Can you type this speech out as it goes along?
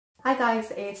Hi guys,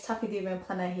 it's Taffy the event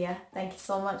planner here. Thank you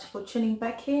so much for tuning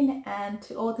back in, and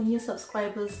to all the new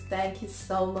subscribers, thank you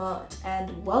so much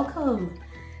and welcome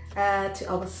to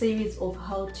our series of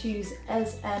how-tos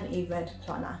as an event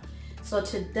planner. So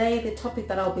today the topic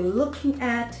that I'll be looking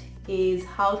at is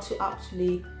how to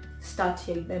actually start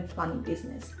your event planning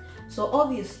business. So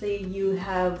obviously you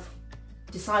have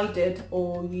decided,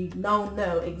 or you now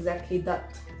know exactly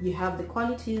that you have the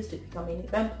qualities to become an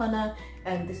event planner,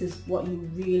 and this is what you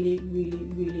really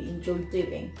enjoy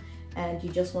doing, and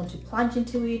you just want to plunge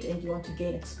into it and you want to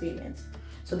gain experience.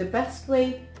 So the best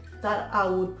way that I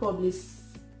would probably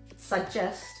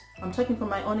suggest, I'm talking from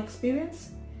my own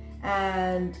experience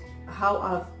and how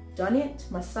I've done it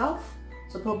myself,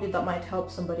 so probably that might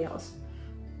help somebody else.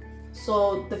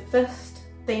 So the first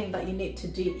thing that you need to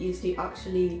do is to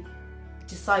actually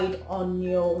decide on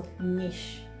your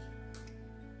niche.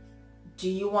 Do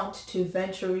you want to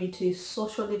venture into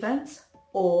social events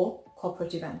or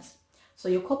corporate events? So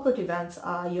your corporate events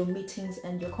are your meetings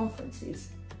and your conferences,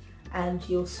 and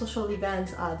your social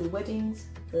events are the weddings,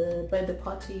 the birthday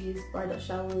parties, bridal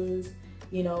showers,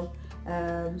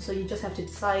 so you just have to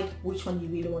decide which one you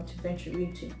really want to venture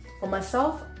into. For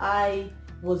myself, I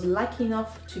was lucky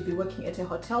enough to be working at a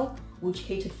hotel which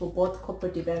catered for both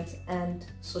corporate events and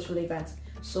social events.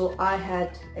 So I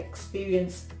had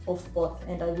experience of both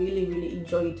and I really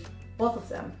enjoyed both of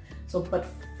them. But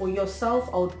for yourself,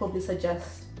 I would probably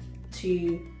suggest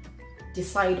to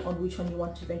decide on which one you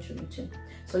want to venture into.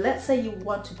 So let's say you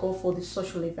want to go for the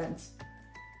social events.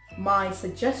 My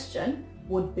suggestion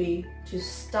would be to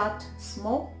start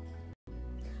small.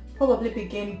 Probably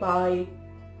begin by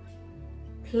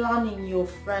planning your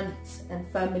friends and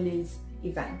family's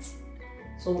events.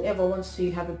 So whoever wants to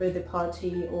have a birthday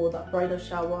party or that bridal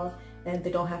shower and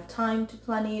they don't have time to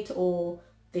plan it, or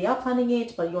they are planning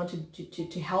it but you want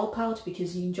to help out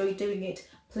because you enjoy doing it,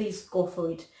 please go for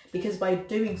it, because by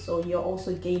doing so you're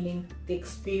also gaining the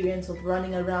experience of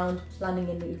running around, planning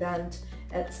an event,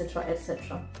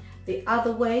 etc. The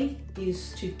other way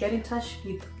is to get in touch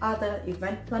with other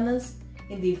event planners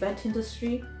in the event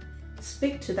industry.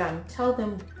 Speak to them, tell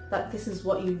them that this is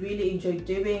what you really enjoy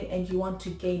doing and you want to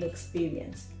gain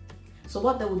experience. So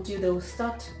what they will do, they will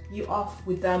start you off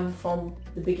with them from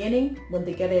the beginning when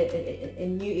they get a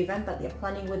new event that they're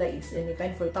planning, whether it's an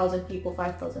event for 1,000 people,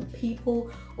 5,000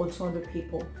 people or 200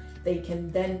 people. They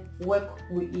can then work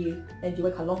with you and you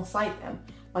work alongside them.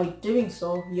 By doing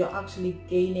so, you're actually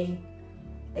gaining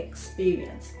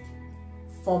experience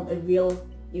from a real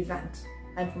event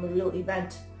and from a real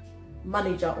event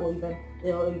manager or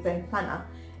event planner,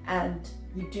 and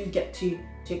you do get to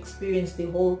experience the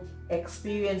whole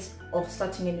experience of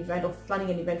starting an event, of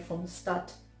planning an event from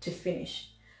start to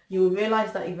finish. You will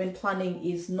realize that event planning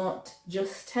is not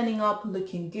just turning up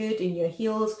looking good in your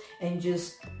heels and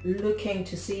just looking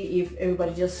to see if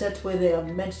everybody just sat where they are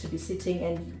meant to be sitting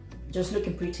and just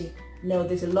looking pretty. No,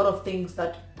 there's a lot of things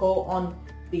that go on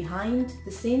behind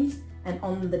the scenes and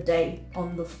on the day,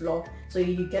 on the floor. So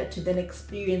you get to then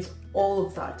experience all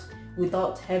of that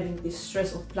without having the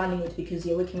stress of planning it, because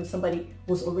you're working with somebody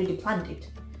who's already planned it.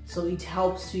 So it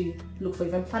helps to look for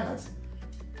event planners.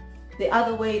 The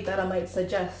other way that I might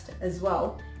suggest as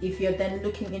well, if you're then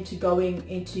looking into going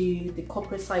into the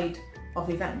corporate side of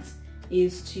events,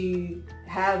 is to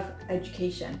have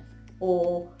education,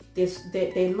 or there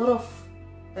are a lot of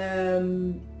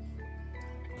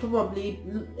probably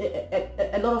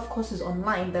a lot of courses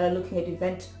online that are looking at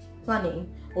event planning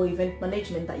or event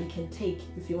management that you can take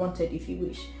if you wanted, if you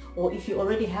wish. Or if you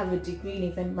already have a degree in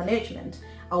event management,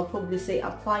 I'll probably say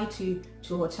apply to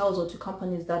hotels or to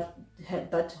companies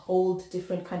that hold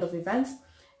different kind of events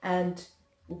and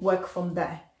work from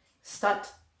there.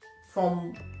 Start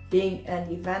from being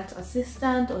an event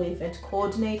assistant or event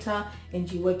coordinator and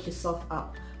you work yourself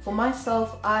up. For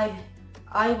myself, I've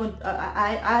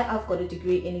got a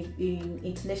degree in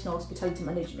international hospitality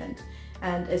management,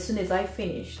 and as soon as I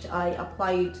finished, I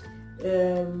applied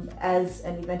as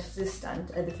an event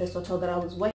assistant at the first hotel that I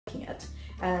was working at,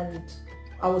 and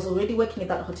I was already working at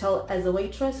that hotel as a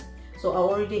waitress, so I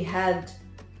already had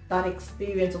that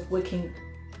experience of working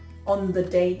on the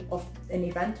day of an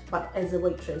event but as a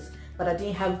waitress, but I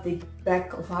didn't have the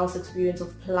back of house experience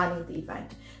of planning the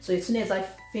event. So as soon as I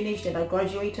finished and I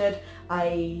graduated, I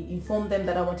informed them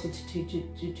that I wanted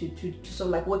to sort of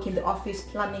like work in the office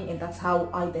planning, and that's how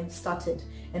I then started,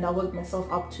 and I worked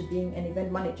myself up to being an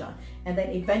event manager, and then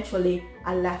eventually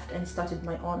I left and started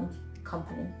my own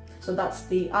company. So that's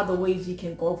the other ways you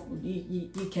can go,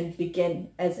 you can begin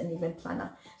as an event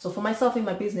planner. So for myself in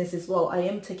my business as well, I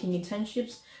am taking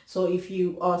internships. So if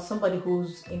you are somebody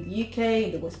who's in the UK,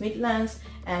 in the West Midlands,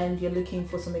 and you're looking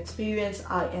for some experience,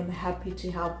 I am happy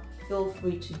to help. Feel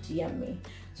free to DM me.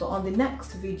 So on the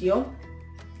next video,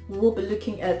 we will be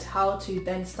looking at how to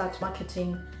then start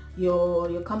marketing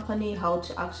your company, how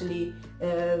to actually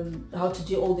how to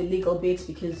do all the legal bits,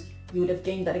 because you would have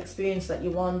gained that experience that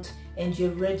you want and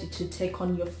you're ready to take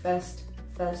on your first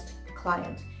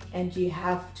client. And you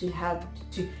have to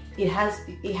it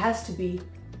has to be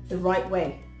the right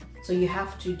way. So you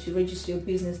have to register your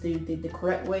business the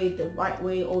correct way, the right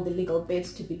way, all the legal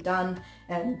bits to be done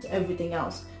and everything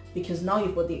else, because now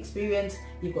you've got the experience,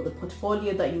 you've got the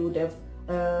portfolio that you would have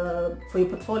for your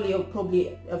portfolio.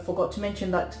 Probably I forgot to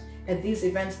mention that at these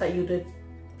events that you would have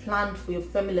planned for your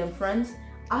family and friends,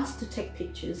 ask to take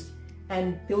pictures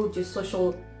and build your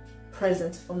social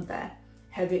presence from there.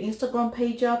 Have your Instagram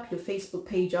page up, your Facebook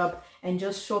page up, and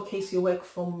just showcase your work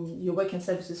from your work and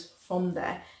services from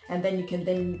there. And then you can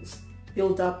then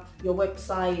build up your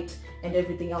website and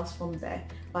everything else from there.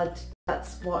 But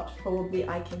that's what probably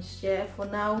I can share for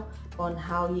now on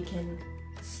how you can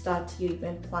start your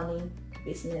event planning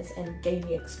business and gain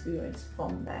your experience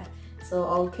from there. So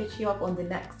I'll catch you up on the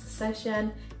next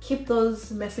session. Keep those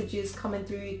messages coming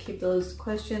through, keep those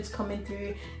questions coming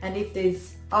through, and if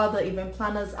there's other event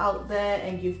planners out there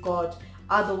and you've got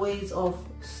other ways of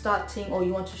starting, or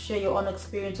you want to share your own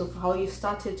experience of how you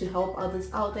started to help others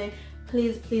out there,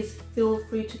 please feel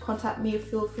free to contact me.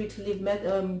 Feel free to leave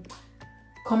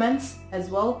comments as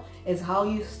well as how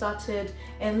you started,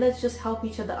 and let's just help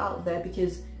each other out there,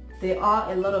 because there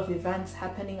are a lot of events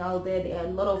happening out there. There are a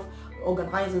lot of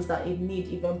organizers that need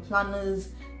event planners.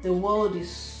 The world is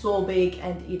so big,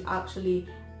 and it actually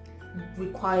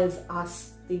requires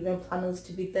us, the event planners,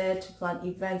 to be there to plan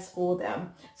events for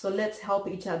them. So let's help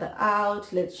each other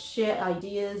out. Let's share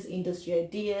ideas, industry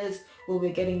ideas, where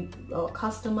we're getting our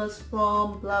customers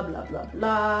from, blah blah blah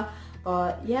blah.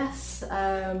 But yes,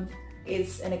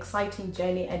 it's an exciting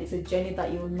journey, and it's a journey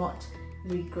that you will not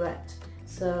regret.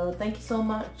 So thank you so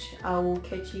much. I will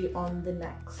catch you on the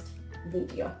next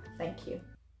video. Thank you.